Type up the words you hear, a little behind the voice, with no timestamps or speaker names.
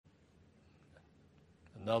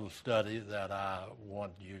another study that I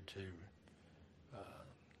want you to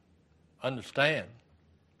understand,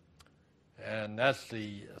 and that's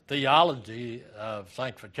the theology of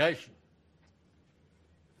sanctification.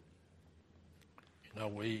 You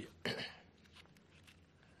know, the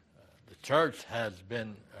church has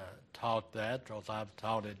been taught that, because I've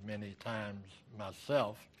taught it many times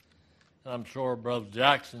myself. And I'm sure Brother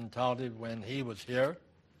Jackson taught it when he was here.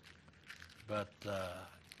 But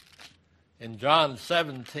in John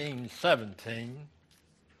 17:17,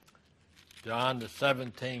 John the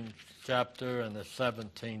 17th chapter and the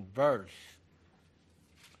 17th verse,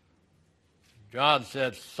 God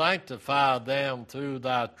said, "Sanctify them through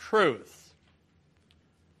thy truth.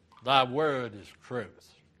 Thy word is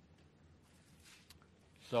truth."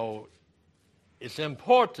 So it's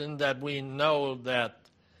important that we know that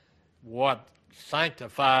what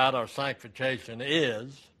sanctified or sanctification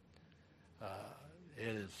is.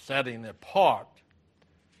 It is setting apart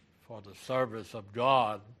for the service of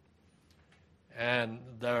God. And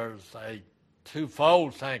there's a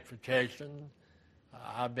twofold sanctification.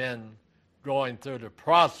 I've been going through the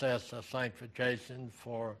process of sanctification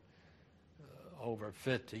for over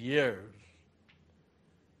 50 years.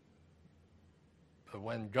 But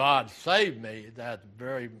when God saved me, that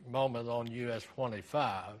very moment on US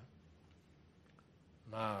 25,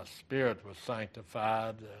 my spirit was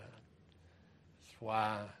sanctified. That's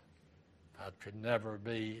why I could never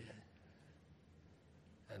be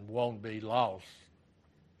and won't be lost.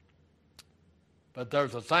 But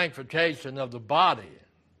there's a sanctification of the body.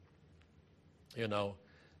 You know,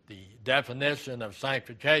 the definition of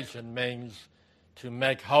sanctification means to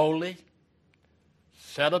make holy,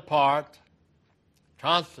 set apart,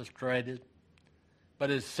 consecrated,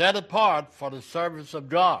 but it's set apart for the service of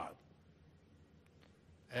God.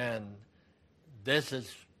 And this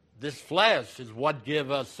flesh is what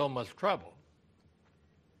gives us so much trouble.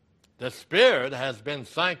 The spirit has been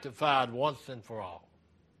sanctified once and for all.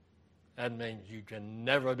 That means you can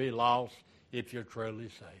never be lost if you're truly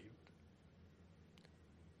saved.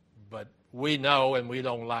 But we know, and we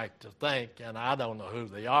don't like to think, and I don't know who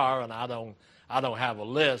they are, and I don't have a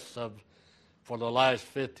list of, for the last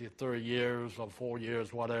 53 years or 4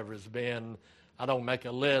 years, whatever it's been, I don't make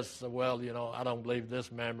a list of, well, you know, I don't believe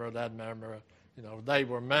this member or that member. You know, they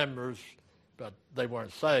were members, but they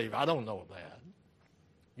weren't saved. I don't know that.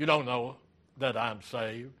 You don't know that I'm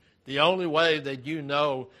saved. The only way that you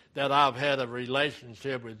know that I've had a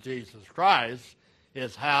relationship with Jesus Christ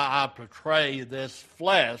is how I portray this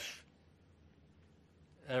flesh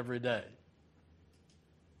every day.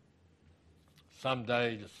 Some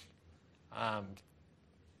days I'm,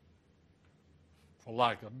 for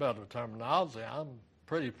lack of better terminology, I'm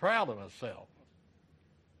pretty proud of myself.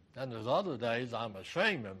 And there's other days I'm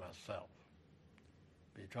ashamed of myself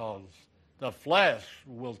because the flesh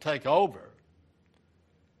will take over.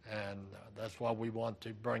 And that's what we want to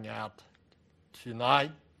bring out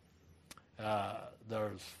tonight.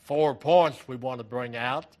 There's 4 points we want to bring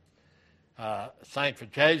out.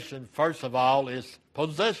 Sanctification, first of all, is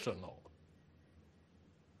positional.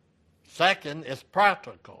 Second is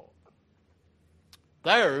practical.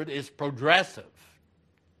 Third is progressive.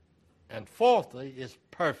 And fourthly is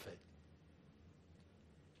perfect.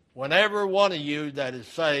 Whenever one of you that is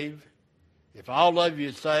saved, if all of you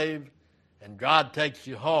are saved and God takes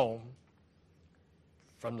you home,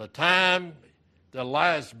 from the time the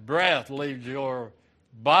last breath leaves your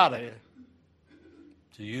body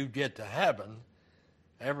till you get to heaven,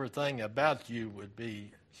 everything about you would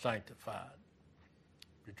be sanctified.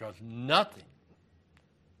 Because nothing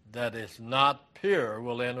that is not pure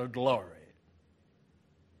will enter glory.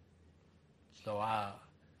 So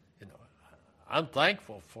I'm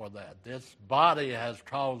thankful for that. This body has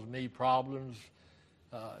caused me problems,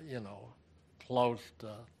 close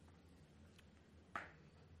to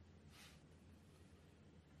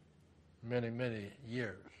many, many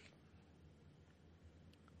years.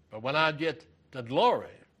 But when I get to glory,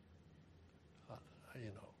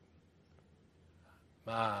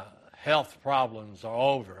 my health problems are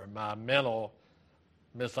over. My mental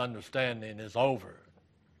misunderstanding is over.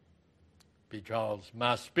 Because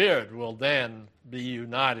my spirit will then be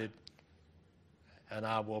united and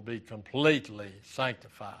I will be completely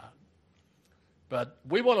sanctified. But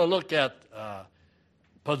we want to look at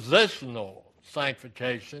positional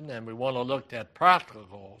sanctification, and we want to look at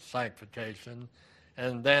practical sanctification,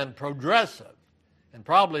 and then progressive. And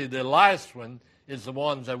probably the last one is the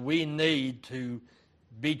ones that we need to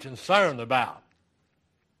be concerned about.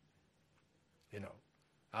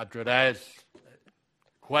 I could ask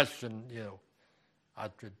question, I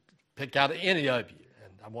could pick out any of you,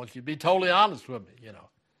 and I want you to be totally honest with me,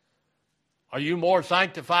 Are you more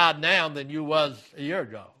sanctified now than you was a year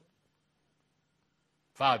ago?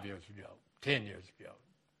 5 years ago? 10 years ago?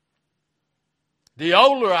 The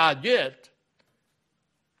older I get,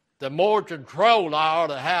 the more control I ought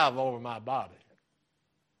to have over my body.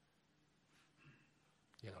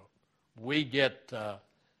 You know, we get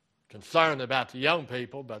concerned about the young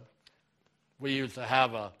people, but we used to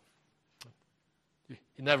have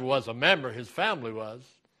he never was a member, his family was,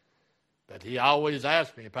 but he always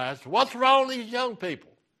asked me, Pastor, what's wrong with these young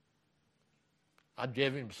people? I'd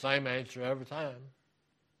give him the same answer every time,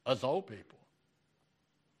 us old people.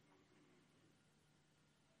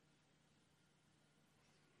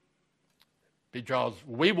 Because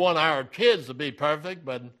we want our kids to be perfect,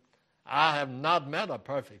 but I have not met a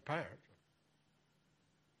perfect parent.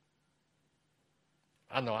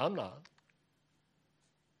 I know I'm not.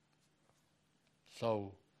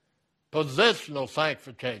 So, positional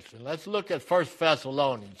sanctification. Let's look at 1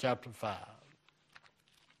 Thessalonians chapter 5.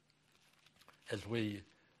 As we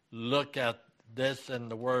look at this in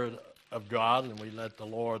the Word of God and we let the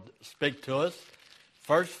Lord speak to us.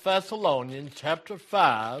 1 Thessalonians chapter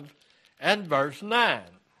 5 and verse 9.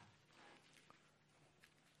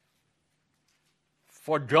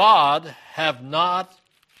 For God have not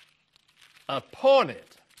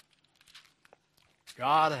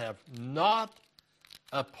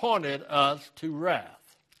appointed us to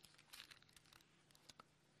wrath,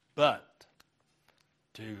 but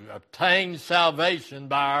to obtain salvation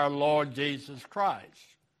by our Lord Jesus Christ.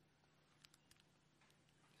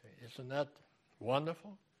 Isn't that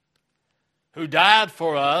wonderful? Who died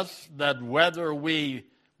for us, that whether we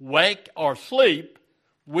wake or sleep,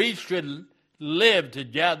 we should live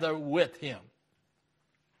together with him.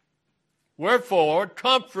 Wherefore,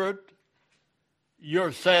 comfort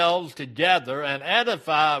yourselves together and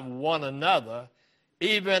edify one another,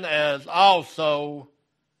 even as also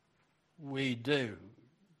we do.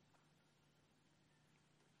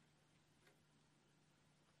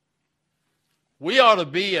 We ought to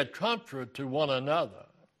be a comfort to one another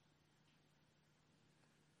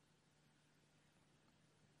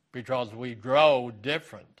because we grow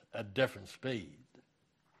different at different speed.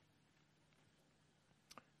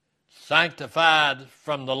 Sanctified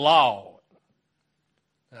from the law.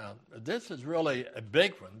 Now, this is really a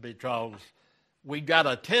big one because we got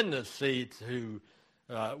a tendency to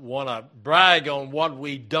want to brag on what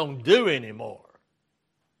we don't do anymore.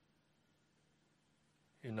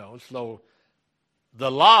 You know, so the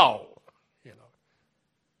law, you know,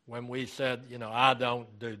 when we said, you know, I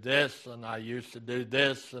don't do this and I used to do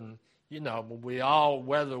this, and, you know, we all,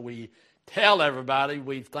 whether we tell everybody,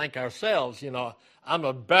 we think ourselves, you know, I'm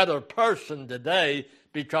a better person today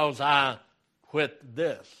because I quit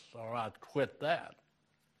this or I quit that.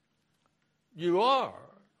 You are.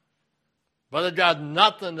 But it got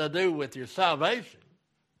nothing to do with your salvation.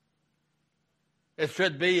 It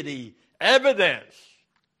should be the evidence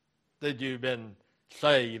that you've been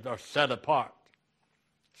saved or set apart.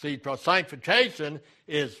 See, sanctification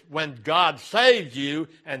is when God saves you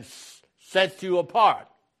and sets you apart.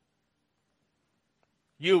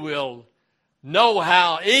 You will know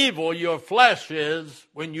how evil your flesh is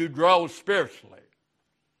when you grow spiritually.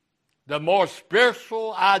 The more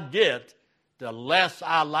spiritual I get, the less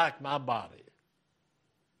I like my body.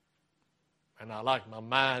 And I like my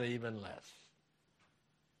mind even less.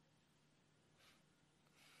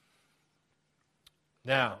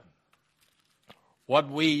 Now, what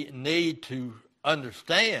we need to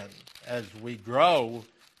understand as we grow,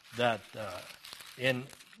 that in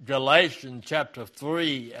Galatians chapter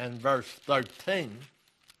 3 and verse 13,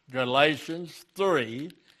 Galatians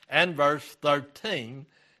 3 and verse 13,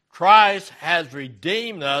 Christ has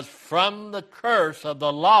redeemed us from the curse of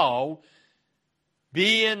the law,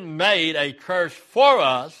 being made a curse for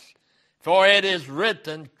us, for it is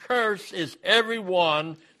written, cursed is every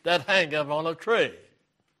one that hangeth on a tree.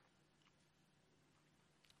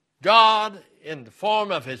 God, in the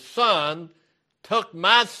form of his Son, took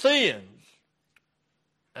my sins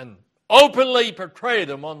and openly portrayed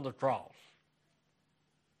them on the cross.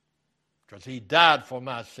 Because he died for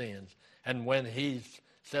my sins. And when he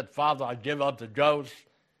said, Father, I give up the ghost,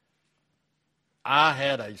 I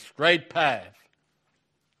had a straight path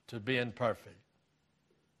to being perfect.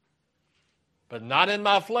 But not in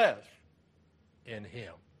my flesh, in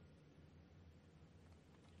him.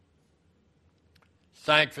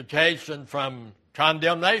 Sanctification from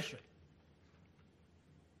condemnation.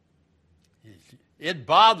 It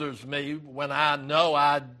bothers me when I know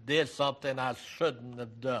I did something I shouldn't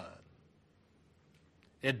have done.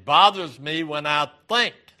 It bothers me when I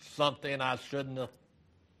think something I shouldn't have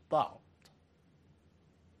thought.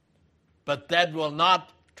 But that will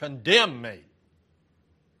not condemn me.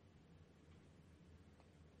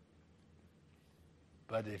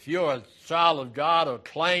 But if you're a child of God or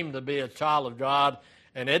claim to be a child of God,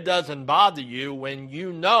 and it doesn't bother you when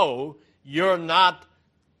you know you're not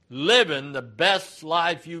living the best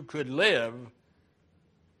life you could live,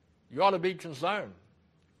 you ought to be concerned.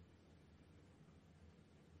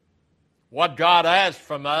 What God asks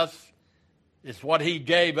from us is what He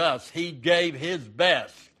gave us. He gave His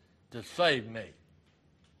best to save me.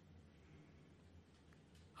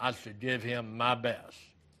 I should give Him my best.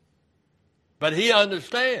 But He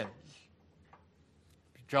understands,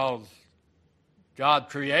 because God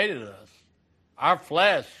created us. Our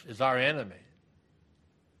flesh is our enemy.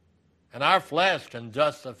 And our flesh can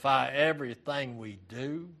justify everything we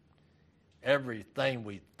do, everything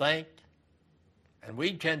we think. And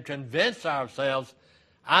we can convince ourselves,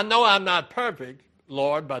 I know I'm not perfect,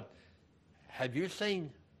 Lord, but have you seen?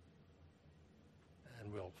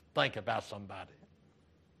 And we'll think about somebody.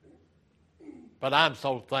 But I'm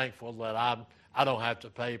so thankful that I don't have to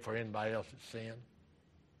pay for anybody else's sin.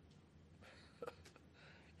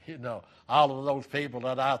 You know, all of those people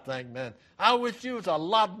that I think, man, I wish you was a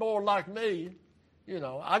lot more like me. You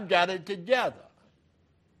know, I've got it together.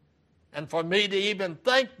 And for me to even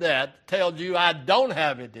think that tells you I don't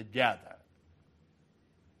have it together.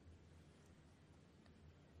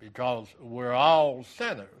 Because we're all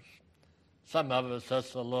sinners. Some of us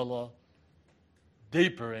just a little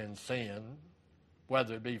deeper in sin,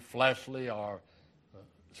 whether it be fleshly or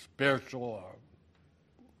spiritual or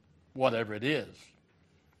whatever it is.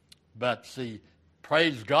 But see,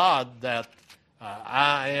 praise God that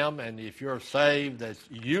I am, and if you're saved, that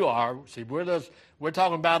you are. See, we're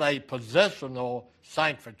talking about a positional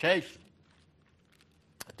sanctification.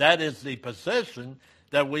 That is the position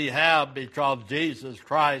that we have because Jesus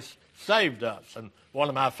Christ saved us. And one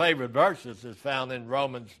of my favorite verses is found in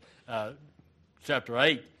Romans chapter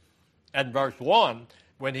 8 and verse 1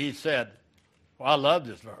 when he said, well, I love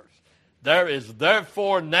this verse, there is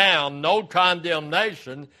therefore now no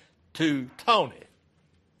condemnation to Tony.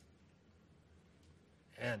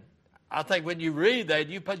 And I think when you read that,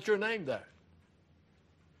 you put your name there.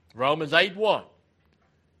 Romans 8:1.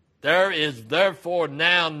 There is therefore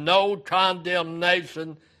now no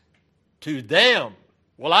condemnation to them.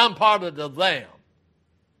 Well, I'm part of the them,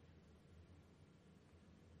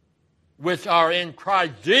 which are in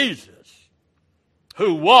Christ Jesus,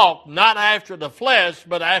 who walk not after the flesh,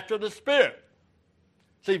 but after the Spirit.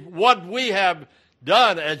 See, what we have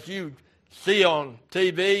done, as you see on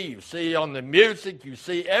TV, you see on the music, you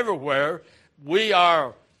see everywhere, we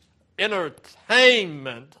are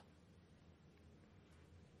entertainment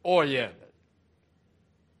oriented.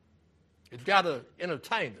 It's got to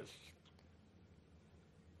entertain us.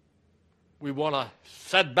 We want to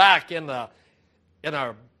sit back in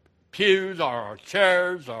our pews or our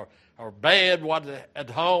chairs or our bed at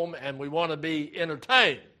home, and we want to be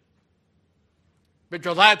entertained.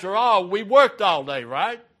 Because after all, we worked all day,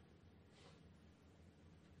 right?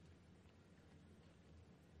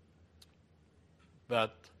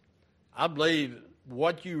 But I believe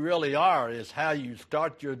what you really are is how you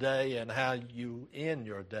start your day and how you end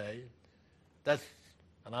your day. And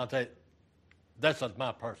I'll tell you, that's just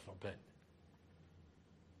my personal opinion.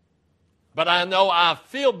 But I know I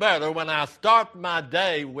feel better when I start my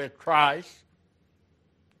day with Christ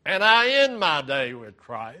and I end my day with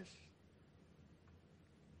Christ.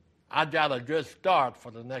 I got a good start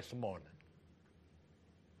for the next morning.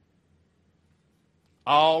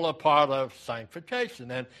 All a part of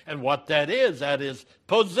sanctification. And what that is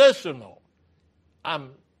positional.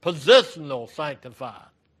 I'm positional sanctified.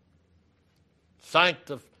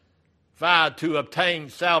 Sanctified to obtain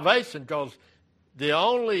salvation, because the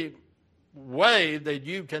only way that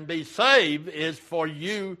you can be saved is for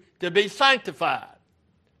you to be sanctified.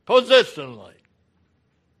 Positionally.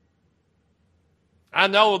 I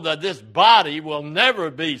know that this body will never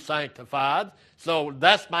be sanctified, so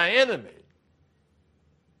that's my enemy.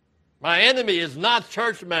 My enemy is not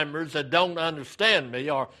church members that don't understand me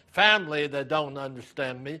or family that don't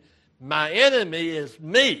understand me. My enemy is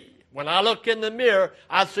me. When I look in the mirror,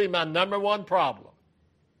 I see my number one problem.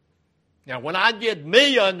 Now, when I get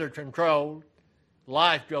me under control,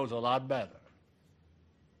 life goes a lot better.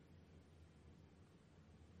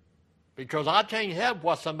 Because I can't help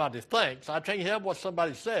what somebody thinks. I can't help what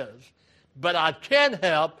somebody says. But I can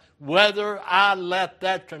help whether I let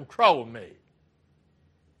that control me.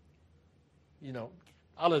 You know,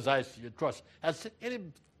 I'll just ask you a question. Has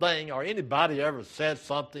anything or anybody ever said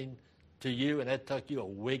something to you and it took you a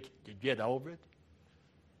week to get over it?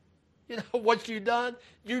 You know what you done?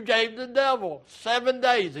 You gave the devil 7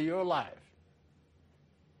 days of your life.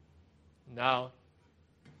 No.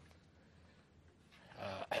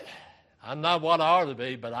 I'm not what I ought to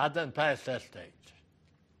be, but I done passed that stage.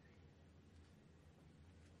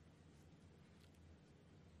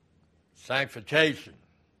 Sanctification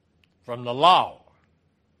from the law.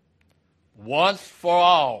 Once for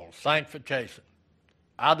all, sanctification.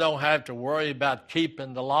 I don't have to worry about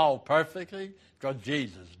keeping the law perfectly because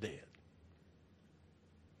Jesus did.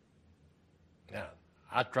 Now,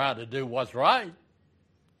 I try to do what's right.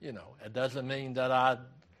 It doesn't mean that I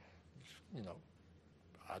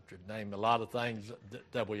could name a lot of things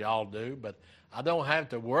that we all do, but I don't have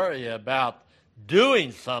to worry about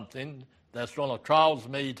doing something that's going to cause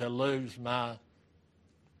me to lose my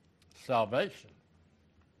salvation.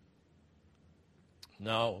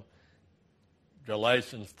 No,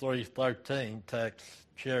 Galatians 3:13 takes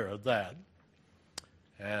care of that.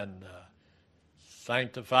 And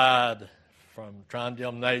sanctified from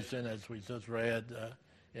condemnation, as we just read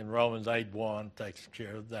in Romans 8:1, takes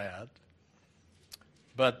care of that.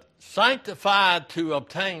 But sanctified to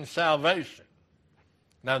obtain salvation.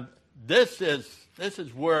 Now, this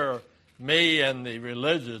is where me and the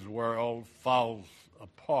religious world falls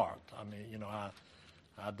apart. I mean,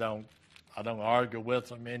 I don't argue with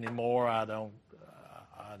them anymore. I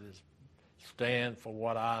just stand for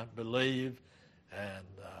what I believe, and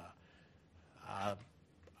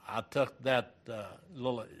I took that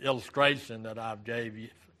little illustration that I've gave you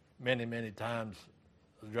many times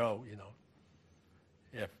ago.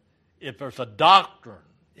 If there's a doctrine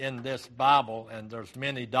in this Bible, and there's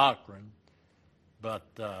many doctrines, but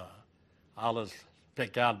I'll just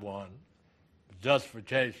pick out one: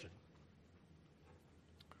 justification.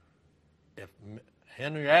 If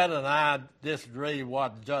Henrietta and I disagree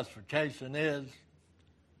what justification is,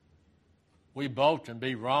 we both can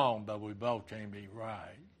be wrong, but we both can be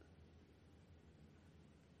right.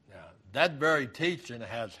 Now, that very teaching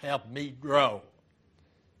has helped me grow,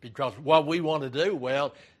 because what we want to do,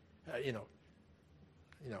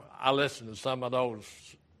 I listen to some of those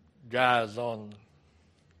guys on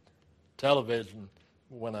television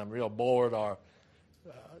when I'm real bored or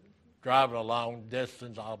driving a long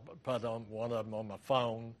distance. I'll put on one of them on my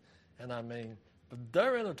phone, and but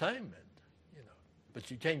they're entertainment, but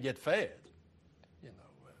you can't get fed,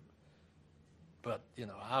 But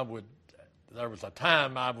there was a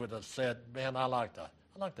time I would have said, man, I like to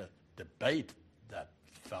debate that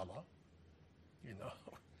fellow,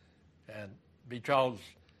 and because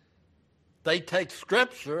they take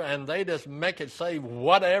Scripture and they just make it say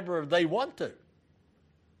whatever they want to.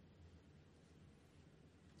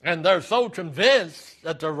 And they're so convinced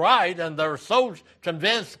that they're right, and they're so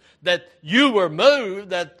convinced that you were moved,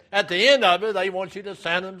 that at the end of it, they want you to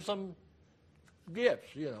send them some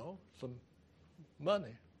gifts, some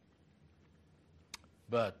money.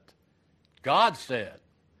 But God said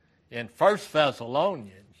in 1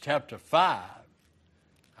 Thessalonians chapter 5,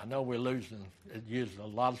 I know we're using a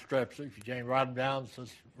lot of scripture. If you can't write them down,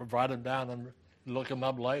 just write them down and look them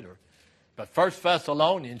up later. But 1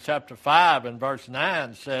 Thessalonians chapter 5 and verse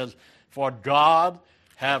 9 says, "For God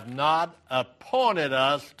hath not appointed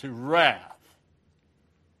us to wrath,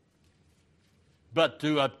 but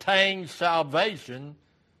to obtain salvation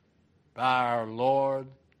by our Lord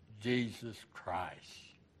Jesus Christ."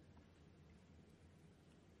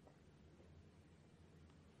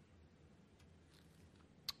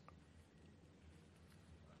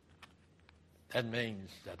 That means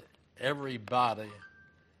that everybody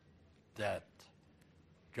that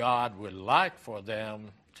God would like for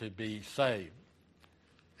them to be saved.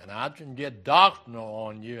 And I can get doctrinal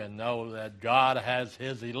on you and know that God has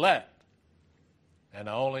His elect, and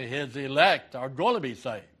only His elect are going to be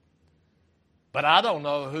saved. But I don't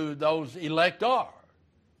know who those elect are.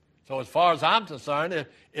 So as far as I'm concerned,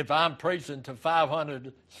 if I'm preaching to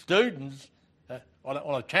 500 students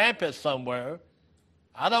on a campus somewhere,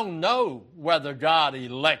 I don't know whether God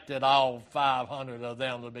elected all 500 of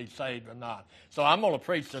them to be saved or not. So I'm going to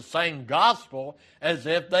preach the same gospel as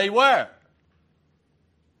if they were.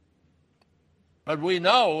 But we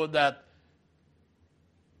know that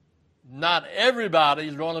not everybody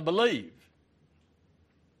is going to believe.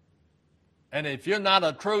 And if you're not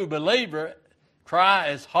a true believer, try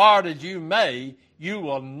as hard as you may, you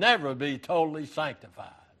will never be totally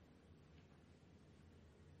sanctified.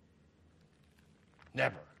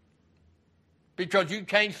 Never. Because you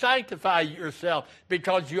can't sanctify yourself,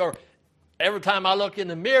 because every time I look in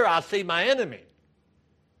the mirror, I see my enemy.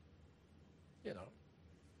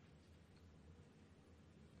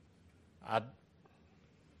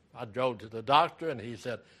 I drove to the doctor, and he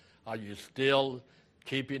said, "Are you still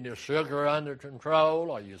keeping your sugar under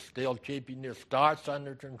control? Are you still keeping your starch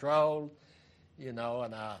under control?" And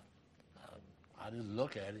I I just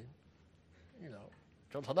look at him,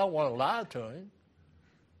 because I don't want to lie to him.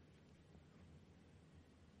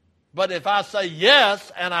 But if I say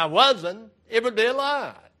yes and I wasn't, it would be a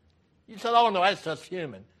lie. You said, oh, no, that's just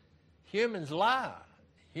human. Humans lie.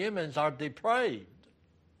 Humans are depraved.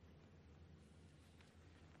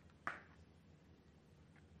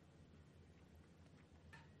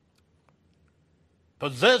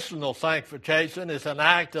 Positional sanctification is an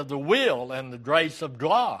act of the will and the grace of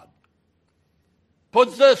God.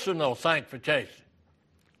 Positional sanctification.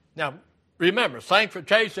 Now, remember,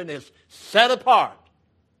 sanctification is set apart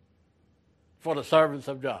for the service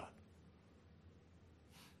of God.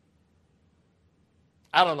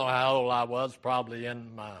 I don't know how old I was, probably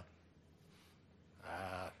in my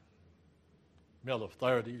middle of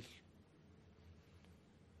 30s.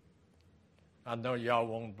 I know y'all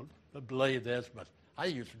won't believe this, but I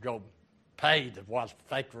used to go pay to watch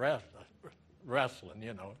fake wrestling,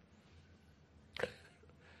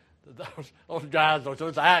 Those guys were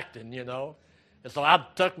just acting, And so I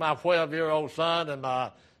took my 12-year-old son and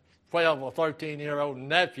my 12 or 13-year-old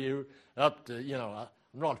nephew up to,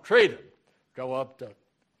 I'm going to treat him. Go up to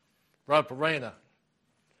Rope Arena.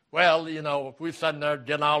 Well, we sitting there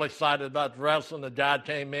getting all excited about wrestling. The guy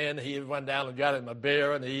came in. He went down and got him a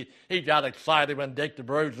beer, and he got excited when Dick the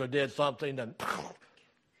Bruiser did something. And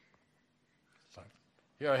so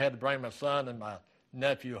here I had to bring my son and my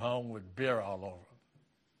nephew home with beer all over him.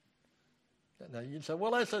 Now, you say,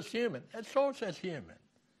 well, that's just human. Of course that's human.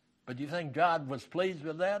 But do you think God was pleased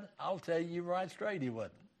with that? I'll tell you right straight he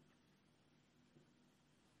wasn't.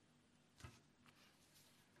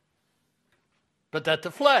 But that's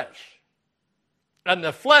the flesh. And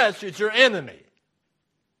the flesh is your enemy.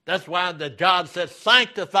 That's why that God says,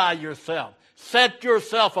 sanctify yourself. Set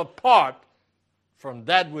yourself apart from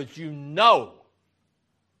that which you know.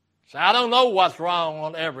 So I don't know what's wrong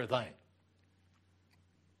on everything.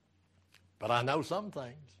 But I know some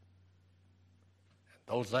things. And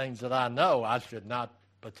those things that I know, I should not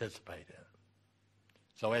participate in.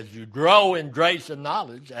 So as you grow in grace and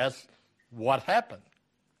knowledge, that's what happened.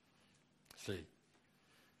 See.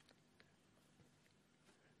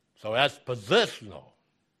 So that's positional.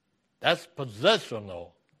 That's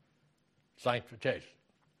positional sanctification.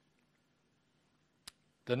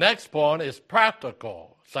 The next point is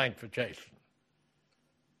practical sanctification.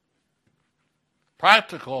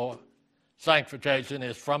 Practical sanctification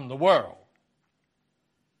is from the world.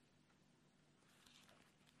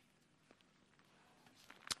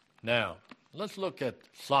 Now, let's look at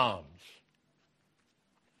Psalms.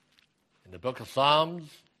 In the book of Psalms,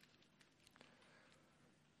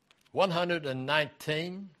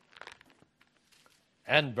 119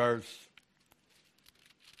 and verse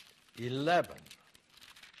 11.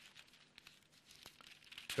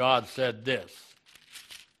 God said this.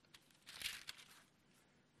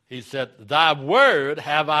 He said, thy word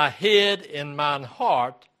have I hid in mine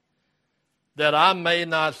heart, that I may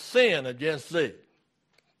not sin against thee.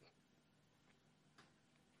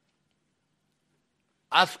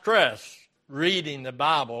 I stress reading the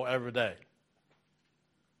Bible every day.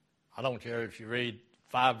 I don't care if you read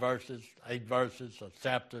 5 verses, 8 verses, a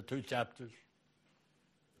chapter, 2 chapters.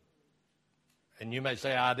 And you may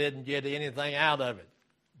say, I didn't get anything out of it,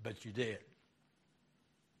 but you did.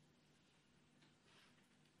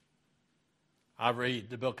 I read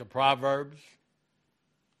the book of Proverbs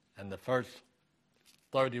and the first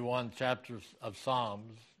 31 chapters of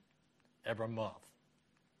Psalms every month.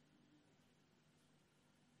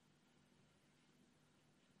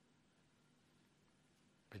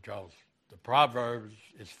 Because the Proverbs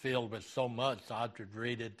is filled with so much, I could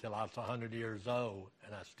read it till I was 100 years old,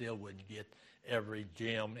 and I still wouldn't get every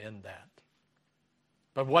gem in that.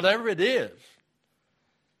 But whatever it is,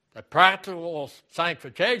 the practical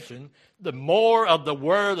sanctification, the more of the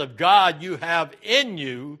Word of God you have in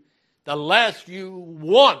you, the less you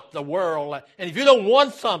want the world. And if you don't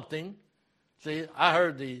want something, see, I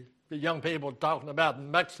heard the young people talking about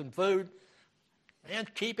Mexican food. Man,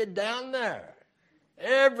 keep it down there.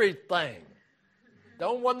 Everything.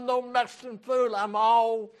 Don't want no Mexican food. I'm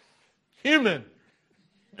all human.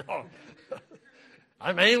 No.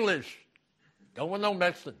 I'm English. Don't want no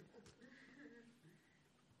Mexican.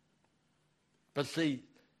 But see,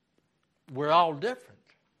 we're all different.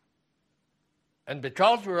 And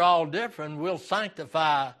because we're all different, we'll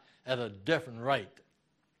sanctify at a different rate.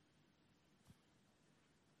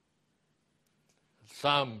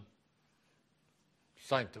 Some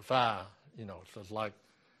sanctify, so it's like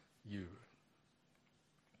you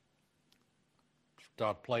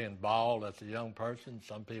start playing ball as a young person.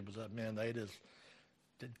 Some people say, man, they just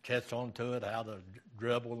didn't catch on to it, how to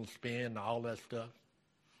dribble and spin and all that stuff.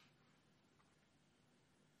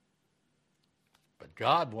 But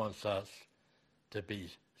God wants us to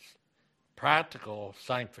be practical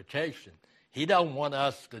sanctification. He don't want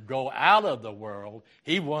us to go out of the world.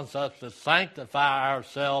 He wants us to sanctify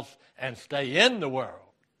ourselves and stay in the world.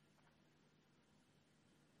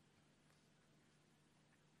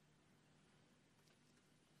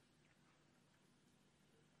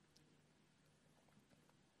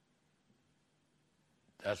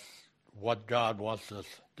 That's what God wants us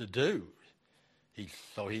to do.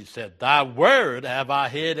 So he said, thy word have I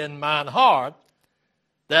hid in mine heart,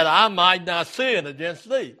 that I might not sin against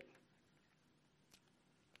thee.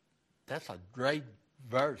 That's a great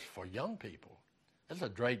verse for young people. That's a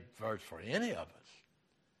great verse for any of us.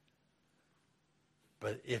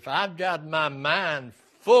 But if I've got my mind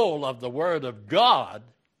full of the Word of God,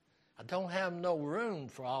 I don't have no room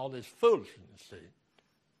for all this foolishness, see.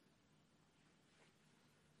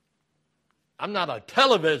 I'm not a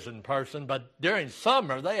television person, but during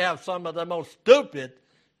summer they have some of the most stupid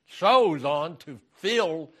shows on to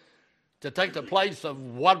take the place of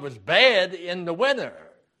what was bad in the winter.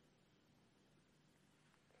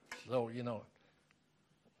 So,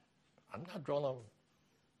 I'm not going to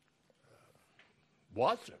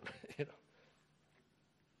watch them,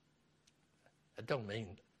 That don't mean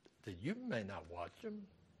that you may not watch them.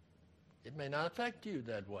 It may not affect you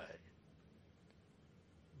that way.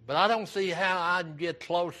 But I don't see how I can get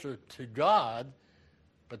closer to God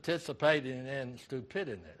participating in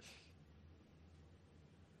stupidness.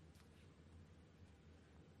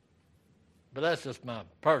 But that's just my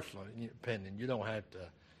personal opinion. You don't have to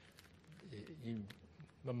you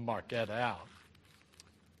mark that out.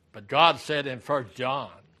 But God said in 1 John,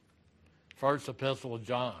 first epistle of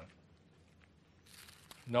John,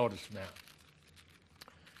 notice now,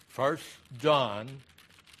 1 John,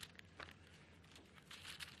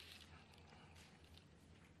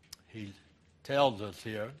 he tells us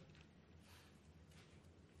here,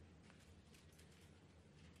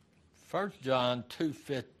 1 John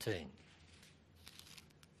 2:15.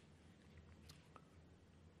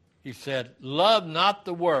 He said, love not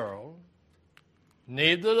the world,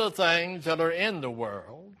 neither the things that are in the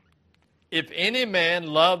world. If any man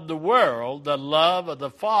love the world, the love of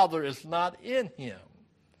the Father is not in him.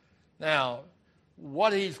 Now,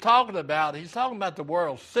 what he's talking about the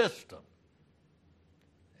world system.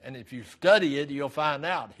 And if you study it, you'll find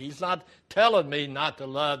out. He's not telling me not to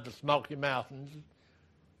love the Smoky Mountains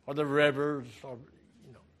or the rivers, or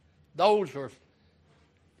those are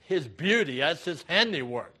his beauty. That's his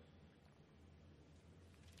handiwork.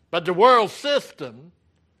 But the world system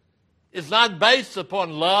is not based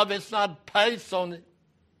upon love. It's not based on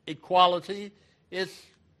equality. I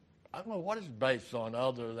don't know what it's based on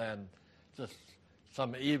other than just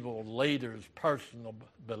some evil leader's personal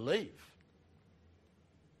belief.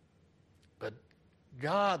 But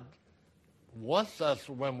God wants us,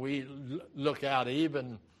 when we look out,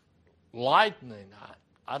 even lightning.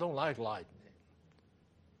 I don't like lightning.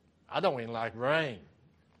 I don't even like rain.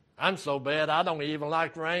 I'm so bad I don't even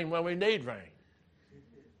like rain when we need rain.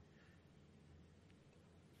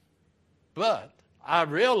 But I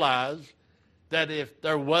realize that if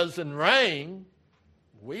there wasn't rain,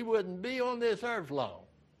 we wouldn't be on this earth long.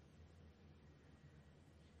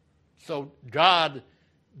 So God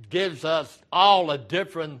gives us all a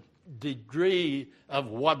different degree of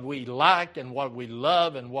what we like and what we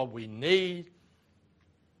love and what we need.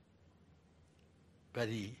 But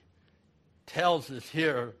he tells us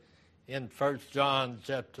here in 1 John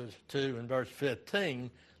chapter 2 and verse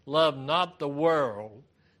 15, love not the world,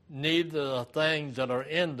 neither the things that are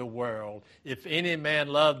in the world. If any man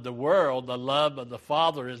love the world, the love of the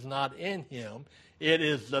Father is not in him. It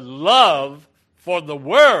is the love for the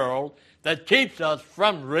world that keeps us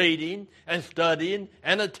from reading and studying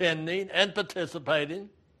and attending and participating.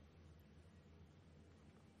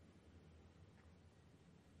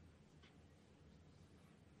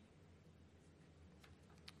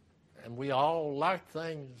 And we all like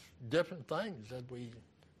things, different things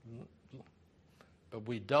but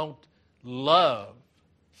we don't love.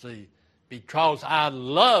 See, because I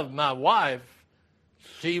love my wife,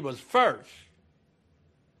 she was first.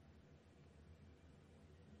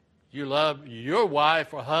 You love your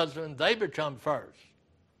wife or husband, they become first.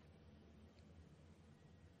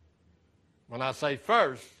 When I say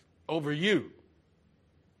first, over you.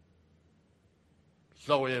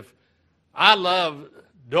 So if I love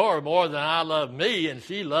Dora more than I love me, and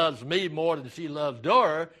she loves me more than she loves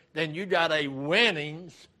Dora, then you got a winning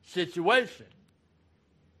situation.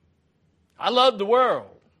 I love the world.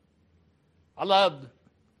 I love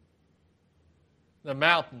the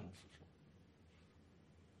mountains.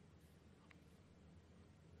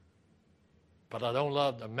 But I don't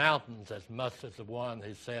love the mountains as much as the one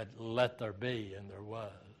who said, let there be, and there was.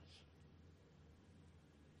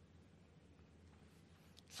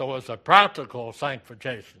 So it's a practical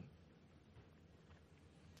sanctification,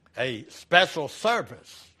 a special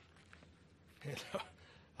service.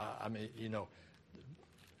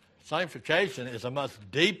 Sanctification is a much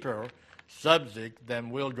deeper subject than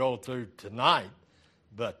we'll go through tonight.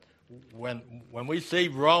 But when we see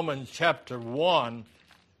Romans chapter 1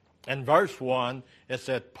 and verse 1, it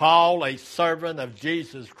said, Paul, a servant of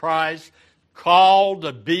Jesus Christ, called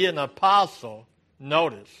to be an apostle,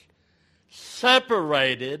 notice,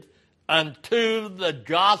 separated unto the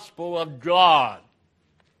gospel of God.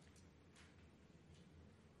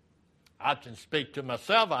 I can speak to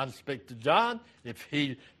myself, I can speak to John. If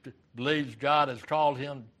he believes God has called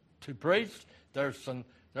him to preach, there's going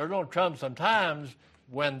to come some times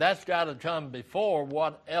when that's got to come before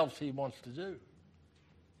what else he wants to do.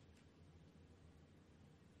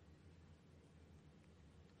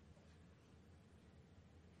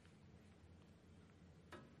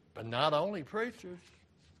 But not only preachers,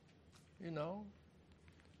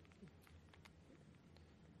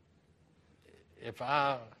 If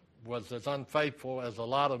I was as unfaithful as a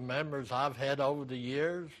lot of members I've had over the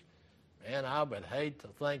years, man, I would hate to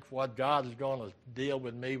think what God is going to deal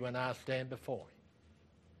with me when I stand before him.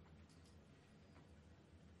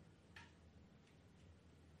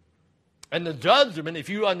 And the judgment, if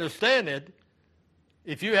you understand it,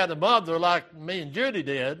 if you had a mother like me and Judy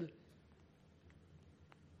did,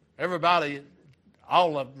 everybody,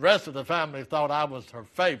 all the rest of the family thought I was her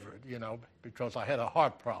favorite, because I had a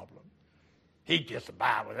heart problem. He gets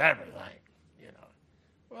by with everything,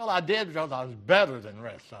 Well, I did because I was better than the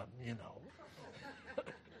rest of them,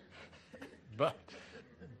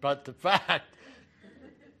 But the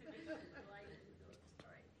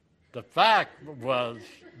fact was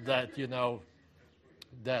that,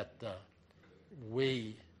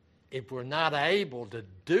 if we're not able to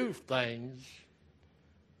do things,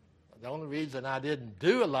 the only reason I didn't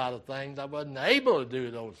do a lot of things, I wasn't able to do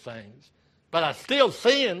those things. But I still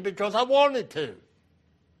sinned because I wanted to.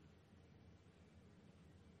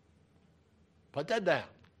 Put that down.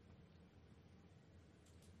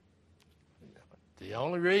 The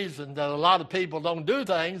only reason that a lot of people don't do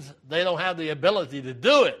things, they don't have the ability to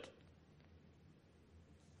do it.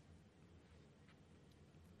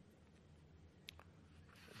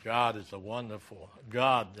 God is a wonderful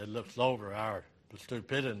God that looks over our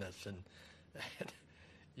stupidness. And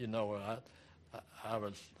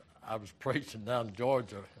I was preaching down in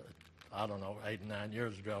Georgia, 8 or 9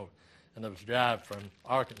 years ago, and there was a guy from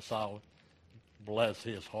Arkansas, bless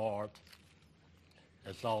his heart.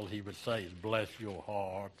 That's all he would say is, bless your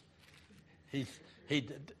heart. He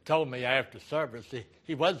told me after service,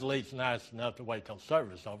 he was at least nice enough to wait till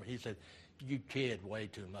service over. He said, you kid way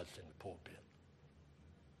too much in the pulpit.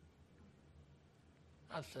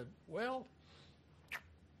 I said, well,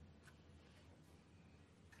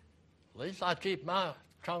 at least I keep my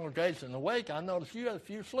congregation awake. I noticed you had a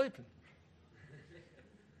few sleeping.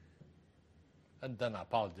 And then I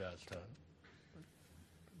apologized to him.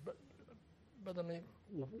 But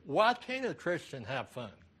why can't a Christian have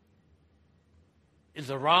fun? Is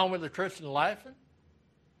it wrong with a Christian laughing?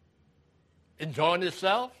 Enjoying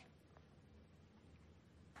himself?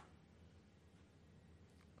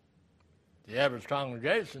 The average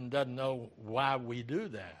congregation doesn't know why we do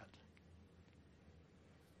that.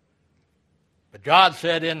 But God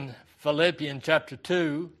said in Philippians chapter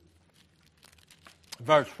 2,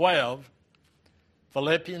 verse 12,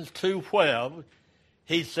 Philippians 2:12,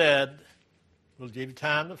 he said, we'll give you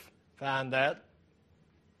time to find that.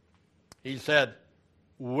 He said,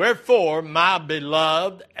 wherefore, my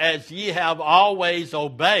beloved, as ye have always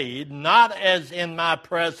obeyed, not as in my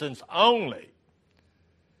presence only,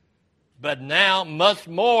 but now much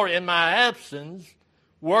more in my absence,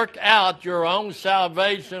 work out your own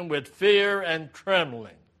salvation with fear and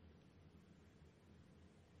trembling.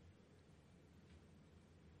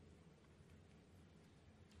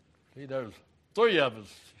 See, there's 3 of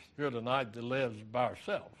us here tonight that lives by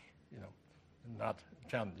ourselves, and not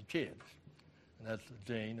counting the kids. And that's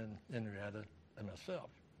Jean and Henrietta and myself.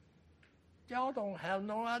 Y'all don't have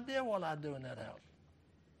no idea what I do in that house.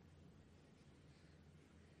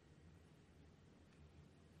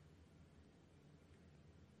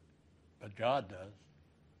 But God does.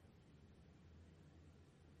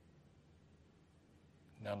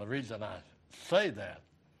 Now, the reason I say that,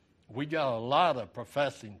 we got a lot of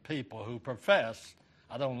professing people who profess,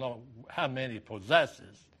 I don't know how many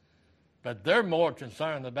possesses, but they're more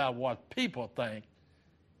concerned about what people think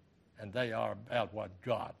than they are about what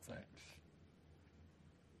God thinks.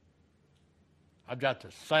 I've got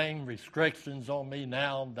the same restrictions on me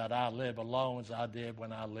now that I live alone as I did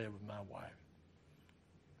when I lived with my wife.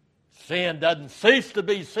 Sin doesn't cease to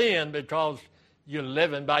be sin because you're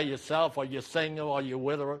living by yourself or you're single or you're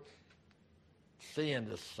with her. Sin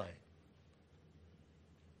is the same.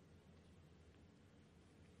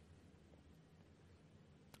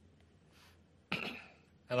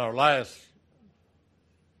 And our last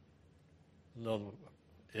little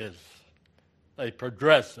is a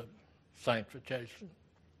progressive sanctification.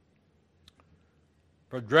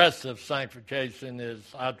 Progressive sanctification is,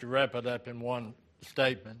 I have to wrap it up in one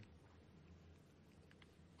statement.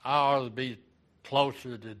 I ought to be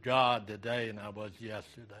closer to God today than I was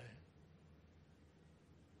yesterday.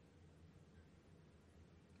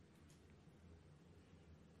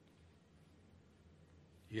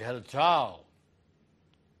 You had a child,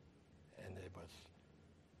 and it was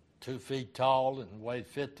 2 feet tall and weighed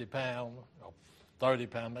 50 pounds, or 30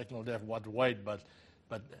 pounds, makes no difference what the weight, but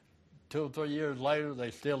 2 or 3 years later,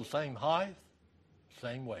 they still the same height,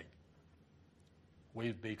 same weight.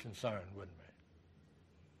 We'd be concerned, wouldn't we?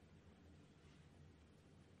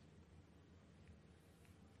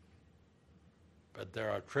 But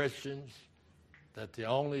there are Christians that the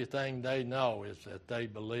only thing they know is that they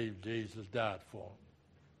believe Jesus died for them.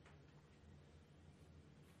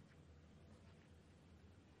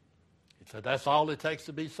 He said, that's all it takes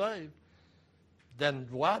to be saved. Then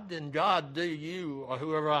why didn't God do you or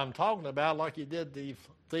whoever I'm talking about like he did the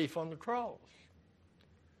thief on the cross?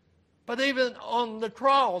 But even on the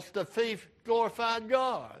cross, the thief glorified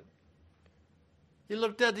God. He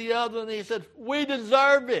looked at the other and he said, we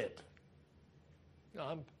deserve it.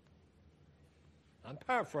 I'm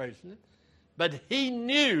paraphrasing it. But he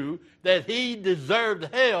knew that he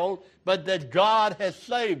deserved hell, but that God has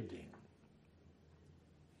saved him.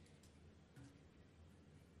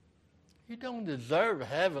 You don't deserve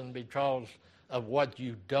heaven because of what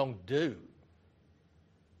you don't do.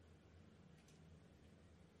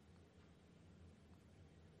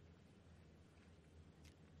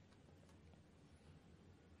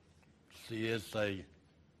 See, it's a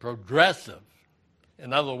progressive.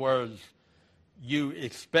 In other words, you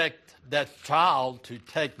expect that child to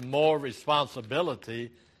take more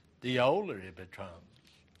responsibility the older it becomes.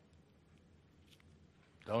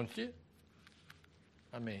 Don't you?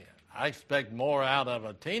 I mean, I expect more out of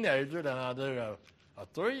a teenager than I do a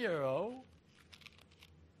 3-year-old.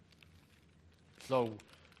 So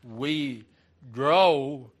we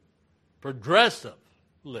grow progressively.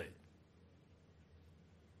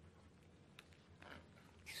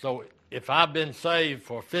 So if I've been saved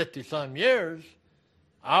for 50-some years,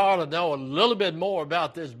 I ought to know a little bit more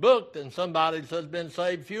about this book than somebody that's been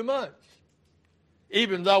saved a few months.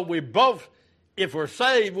 Even though we both, if we're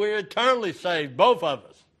saved, we're eternally saved, both of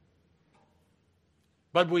us.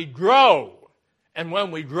 But we grow, and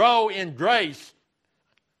when we grow in grace,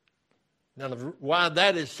 now why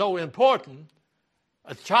that is so important,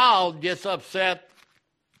 a child gets upset.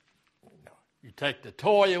 You take the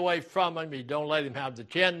toy away from him. You don't let him have the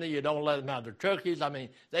candy. You don't let him have the cookies. I mean,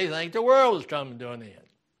 they think the world is coming to an end.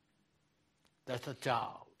 That's a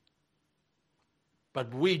child.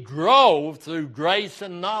 But we grow through grace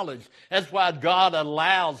and knowledge. That's why God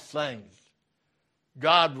allows things.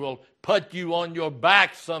 God will put you on your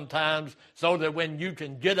back sometimes so that when you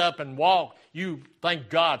can get up and walk, you thank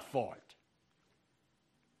God for it.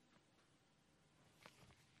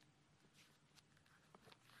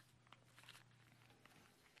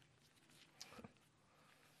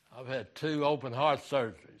 I've had 2 open heart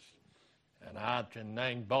surgeries, and I can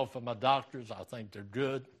name both of my doctors. I think they're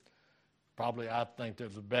good. Probably I think they're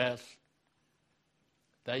the best.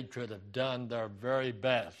 They could have done their very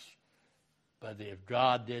best, but if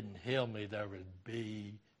God didn't heal me, there would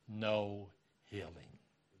be no healing.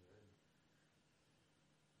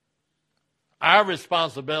 Our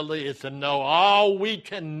responsibility is to know all we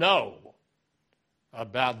can know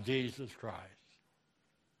about Jesus Christ.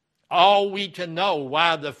 All we can know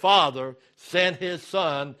why the Father sent his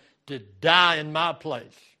Son to die in my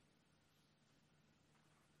place.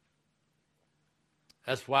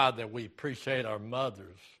 That's why that we appreciate our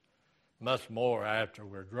mothers much more after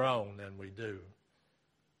we're grown than we do.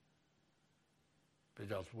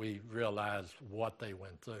 Because we realize what they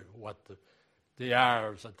went through, what the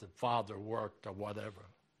hours that the Father worked or whatever.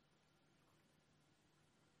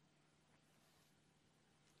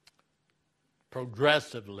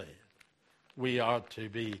 Progressively, we are to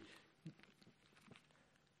be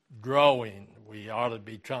growing. We are to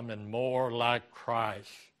be becoming more like Christ.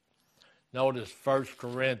 Notice 1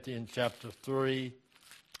 Corinthians chapter 3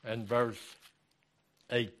 and verse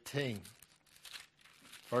 18.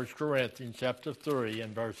 1 Corinthians chapter 3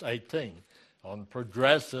 and verse 18. on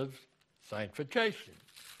progressive sanctification.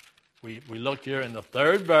 We look here in the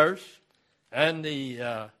third verse and the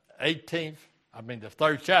the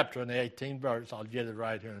third chapter and the 18th verse. I'll get it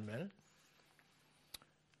right here in a minute.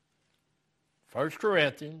 1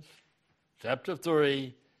 Corinthians chapter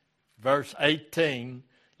 3, verse 18.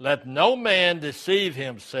 Let no man deceive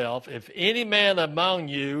himself. If any man among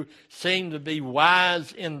you seem to be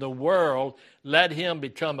wise in the world, let him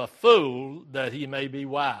become a fool that he may be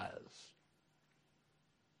wise.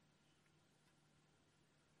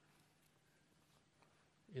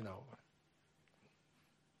 You know,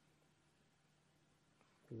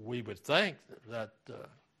 we would think that the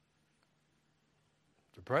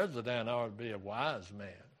president ought to be a wise man.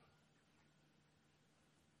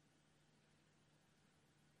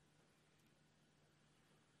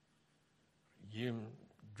 You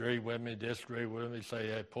agree with me, disagree with me, say,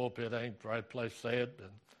 hey, pulpit ain't the right place to say it.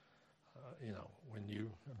 And, when you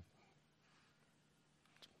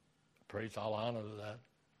preach, all honor to that.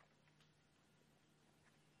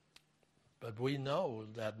 But we know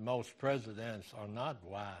that most presidents are not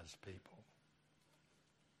wise people.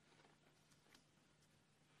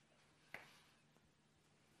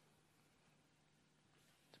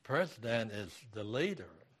 The president is the leader.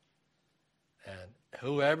 And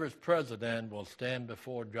whoever's president will stand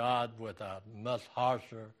before God with a much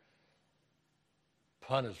harsher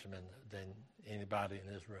punishment than anybody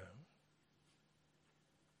in this room.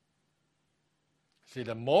 See,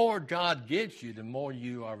 the more God gives you, the more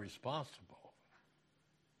you are responsible.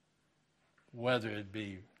 Whether it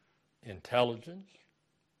be intelligence,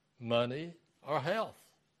 money, or health.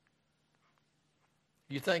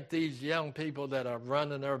 You think these young people that are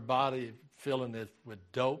running their body, filling it with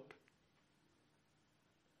dope,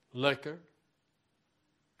 liquor,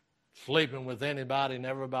 sleeping with anybody and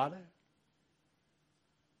everybody?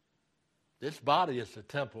 This body is the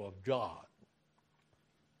temple of God.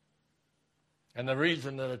 And the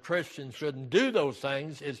reason that a Christian shouldn't do those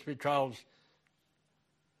things is because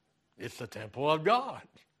it's the temple of God.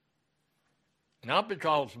 Not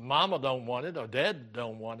because mama don't want it or dad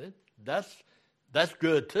don't want it. That's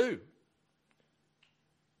good too.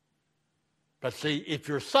 But see, if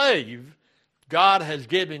you're saved, God has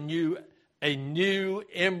given you a new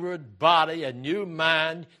inward body, a new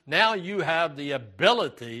mind. Now you have the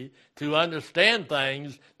ability to understand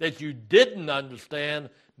things that you didn't understand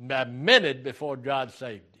a minute before God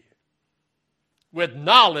saved you. With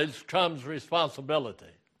knowledge comes responsibility.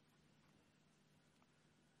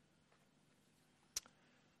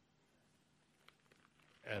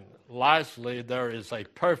 And lastly, there is a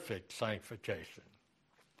perfect sanctification.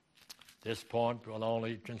 This point will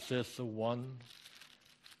only consist of one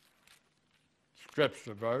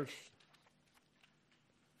scripture verse.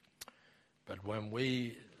 But when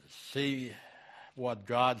we see what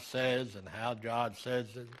God says and how God says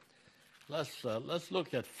it, let's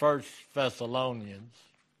look at 1 Thessalonians.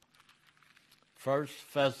 1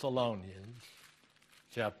 Thessalonians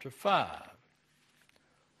chapter 5.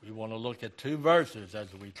 We want to look at two verses as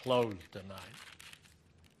we close tonight.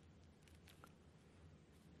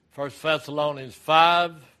 1 Thessalonians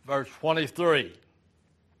 5, verse 23.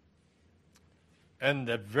 And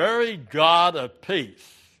the very God of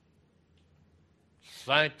peace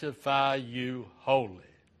sanctify you wholly.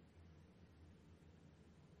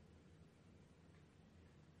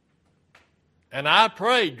 And I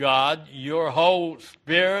pray, God, your whole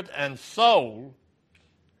spirit and soul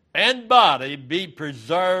and body be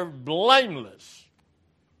preserved blameless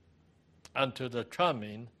unto the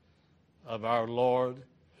coming of our Lord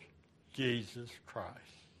Jesus Christ.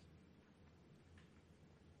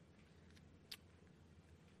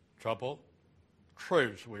 Couple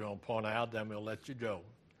truths we're going to point out, then we'll let you go.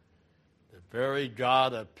 The very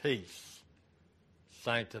God of peace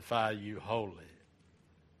sanctify you wholly.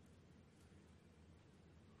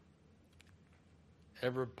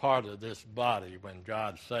 Every part of this body, when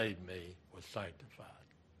God saved me, was sanctified.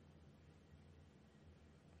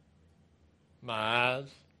 My eyes,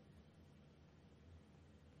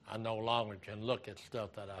 I no longer can look at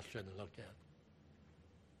stuff that I shouldn't look at.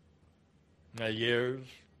 My ears,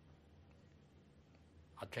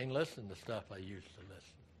 I can't listen to stuff I used to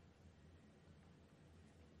listen.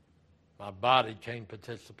 My body can't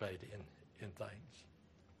participate in things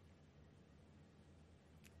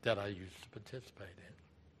that I used to participate in.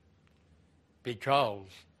 Because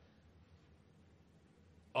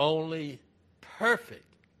only perfect,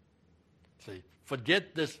 see,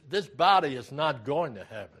 forget this body is not going to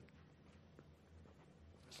heaven.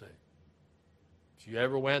 See, if you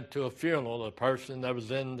ever went to a funeral, a person that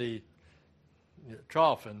was in the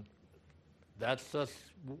coffin, that's just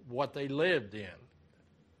what they lived in.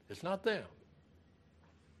 It's not them.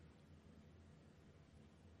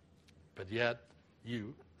 But yet,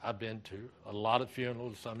 I've been to a lot of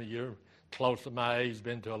funerals. Some of you are close to my age,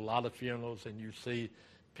 been to a lot of funerals, and you see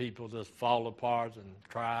people just fall apart and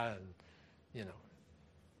cry, and, you know.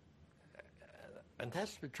 And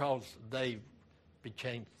that's because they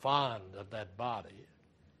became fond of that body.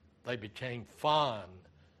 They became fond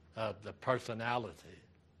of the personality.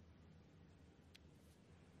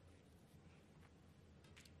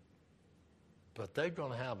 But they're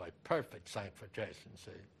going to have a perfect sanctification,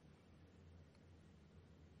 see.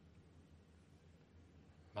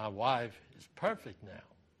 My wife is perfect now.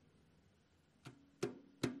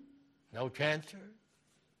 No cancer,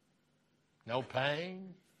 no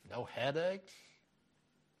pain, no headaches.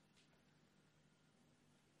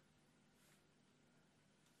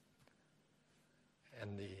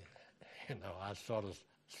 And I sort of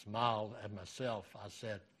smiled at myself. I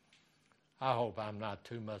said, I hope I'm not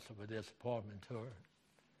too much of a disappointment to her,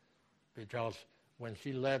 because when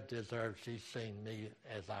she left this earth, she's seen me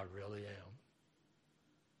as I really am.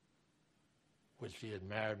 Would she have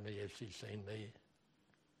married me if she'd seen me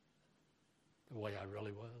the way I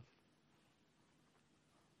really was?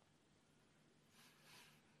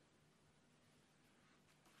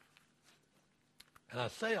 And I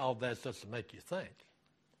say all that just to make you think,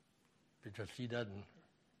 because she doesn't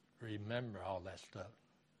remember all that stuff.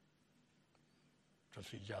 Because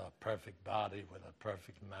she's got a perfect body with a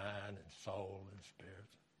perfect mind and soul and spirit.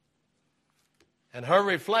 And her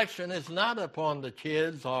reflection is not upon the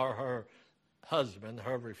kids or her husband.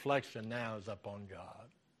 Her reflection now is upon God.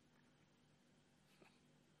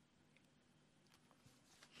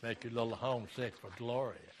 Make you a little homesick for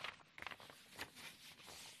glory.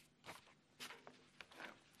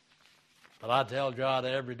 But I tell God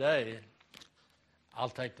every day, I'll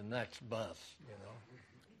take the next bus,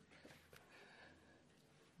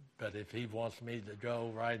 But if he wants me to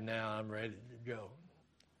go right now, I'm ready to go.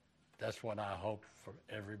 That's what I hope for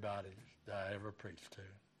everybody that I ever preach to.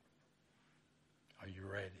 Are you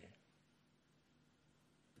ready?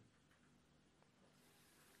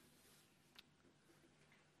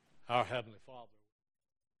 Our Heavenly Father.